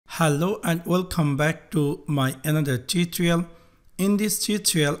Hello and welcome back to my another tutorial. In this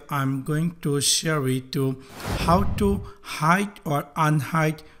tutorial I'm going to share with you how to hide or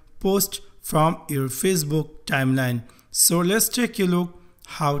unhide posts from your Facebook timeline. So let's take a look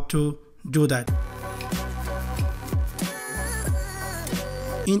how to do that.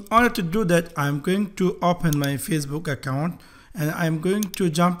 In order to do that, I'm going to open my Facebook account and I'm going to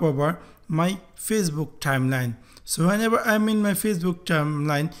jump over my Facebook timeline. So whenever I'm in my Facebook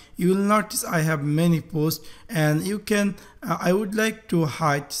timeline, you will notice I have many posts, and I would like to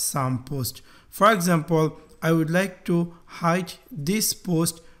hide some posts. For example, I would like to hide this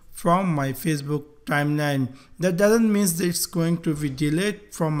post from my Facebook timeline. That doesn't mean that it's going to be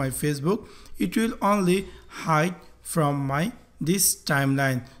deleted from my Facebook. It will only hide from this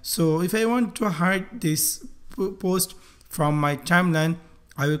timeline. So if I want to hide this post from my timeline,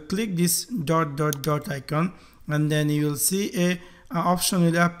 I will click this dot icon, and then you will see a option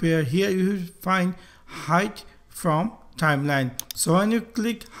will appear here. You will find hide from timeline. So when you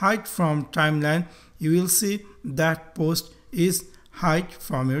click hide from timeline, you will see that post is hide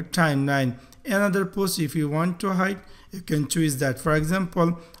from your timeline. Another post, if you want to hide, you can choose that. For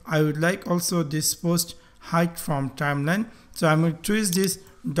example, I would like also this post hide from timeline. So I'm going to choose this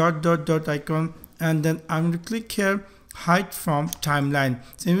dot icon, and then I'm going to click here hide from timeline.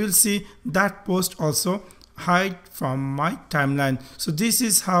 So you will see that post also hide from my timeline. So this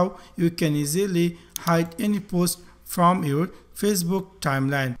is how you can easily hide any post from your Facebook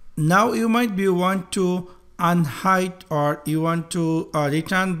timeline. Now you might be want to unhide, or you want to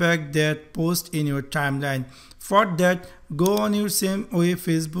return back that post in your timeline. For that, go on your same way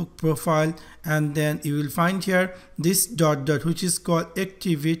Facebook profile, and then you will find here this dot which is called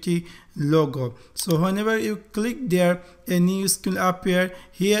activity logo. So whenever you click there, a new screen appear.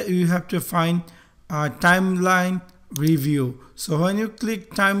 Here you have to find timeline review. So when you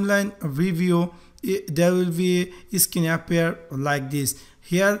click timeline review, there will be a screen appear like this.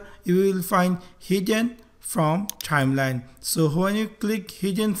 Here you will find hidden from timeline. So when you click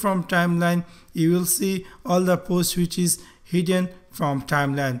hidden from timeline, you will see all the posts which is hidden from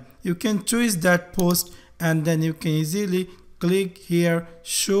timeline. You can choose that post, and then you can easily click here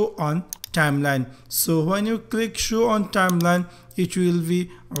show on timeline. So when you click show on timeline, it will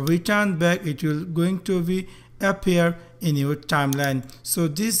be returned back. It will going to be appear in your timeline. So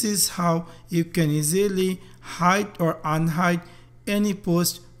this is how you can easily hide or unhide any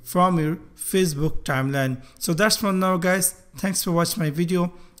post from your Facebook timeline. So that's for now, guys. Thanks for watching my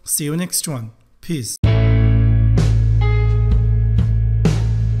video. See you next one. Peace.